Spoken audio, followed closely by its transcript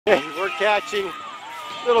We're catching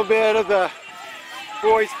a little bit of the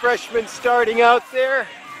boys freshmen starting out there.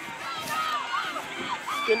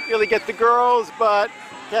 Didn't really get the girls, but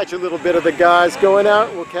catch a little bit of the guys going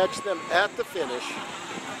out. We'll catch them at the finish.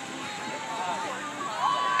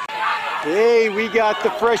 Hey, we got the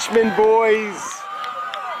freshman boys.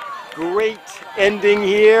 Great ending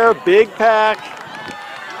here, big pack.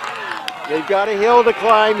 They've got a hill to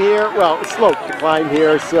climb here, well, a slope to climb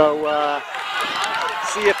here, so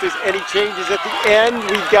see if there's any changes at the end.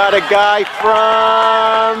 We've got a guy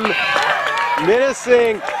from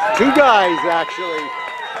Minisink, two guys actually.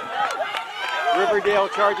 Riverdale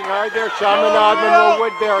charging hard there, Chaminade, Monroe,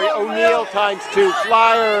 Woodbury, O'Neill ×2,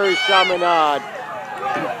 Flyers, Chaminade.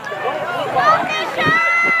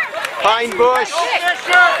 Pine Bush,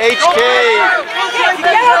 HK,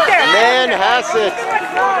 Manhasset.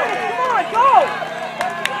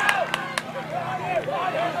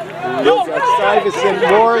 Stuyvesant,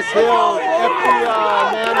 Morris Hill,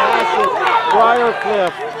 FDR, Manhasset,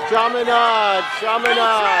 Briarcliff, Chaminade,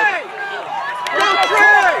 Scarsdale,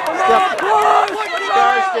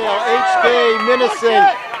 HK, Minisink,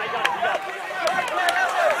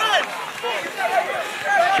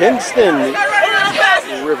 Kingston,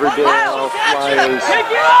 Riverdale, Flyers,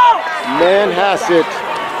 Manhasset,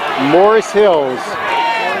 Morris Hills.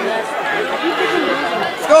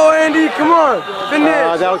 Go Andy, come on,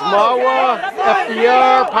 finish. That was Mawa,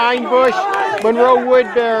 FDR, Pine Bush, Monroe,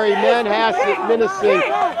 Woodbury, Manhasset, Minisink,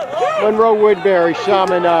 Monroe, Woodbury,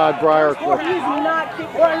 Chaminade, Briarcliff.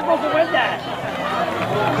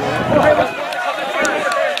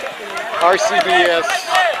 RCBS,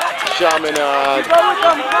 Chaminade.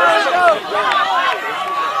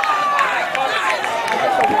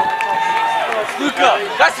 Luca,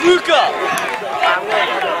 that's Luca.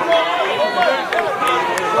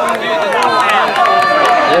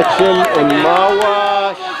 Etchin and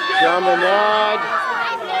Mawa, Chaminade.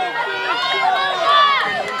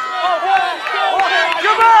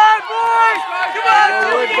 Come on, boys! Come on,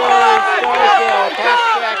 Woodbury, Scarsdale,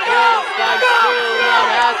 Packjack Hills, ×2,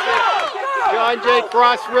 Manhasset, John J.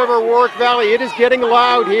 Cross River, Warwick Valley. It is getting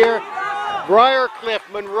loud here. Briarcliff,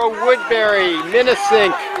 Monroe, Woodbury,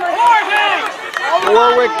 Minisink,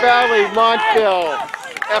 Warwick Valley, Montville,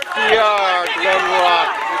 FDR, Glen Rock.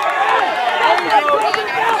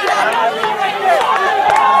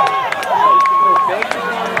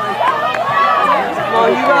 Come on,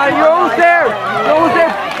 you got it. You're almost there. You're almost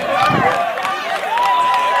there.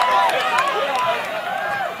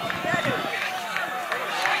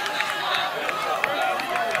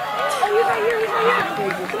 Oh, he's right here.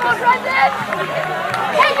 Come on, Brendan.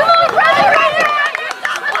 Hey, come on, Brendan, right here.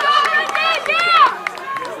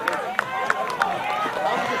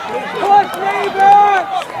 Push, neighbor!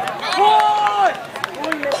 Push!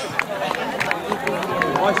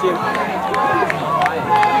 Watch him.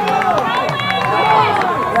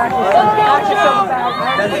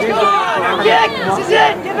 Jack, this is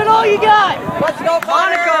it! Give it all you got! Let's go,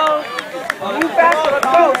 Monaco! You faster, let's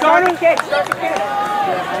go! Start the kick, start the kick!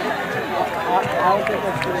 I don't think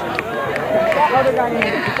that's good. That other guy needs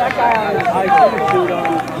to put that guy on his shoot on.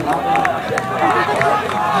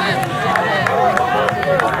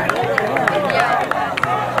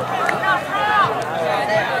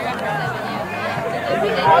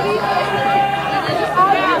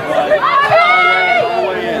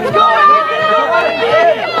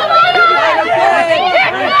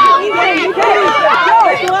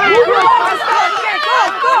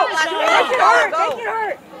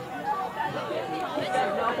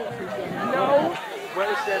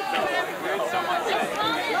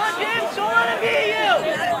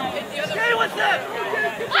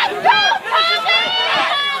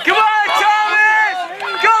 Come on, Thomas!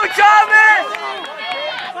 Go, Thomas!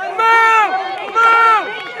 Move! Move!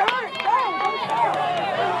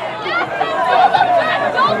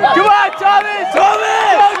 Come on, Thomas!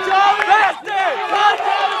 Thomas! Go, Thomas! Faster! Go,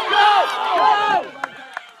 Thomas! Go!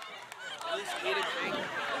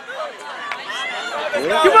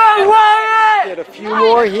 Come on, Warwick! Get a few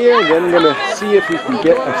more here, and then I'm going to see if we can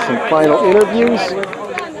get some final interviews.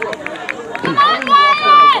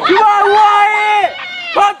 Come on, Wyatt!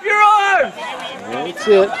 Pump your arms! That's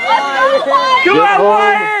it. Come on,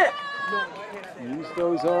 Wyatt! Use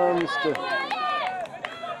those arms to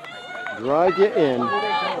drag you in.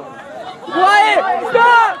 Wyatt!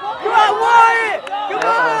 Stop! Come on, Wyatt! Come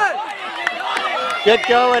on! Get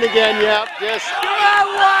going again, yep. Just Come on,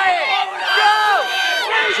 Wyatt! Go!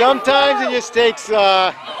 sometimes it just takes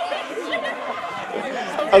a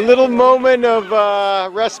little moment of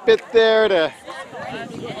respite there to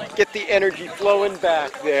get the energy flowing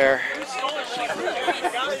back there.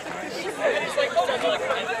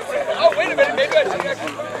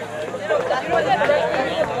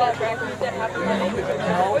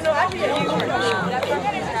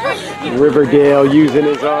 Riverdale using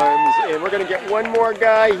his arms, and we're going to get one more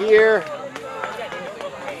guy here.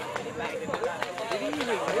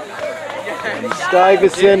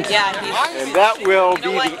 Stuyvesant, and that will be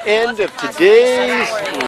the end of today's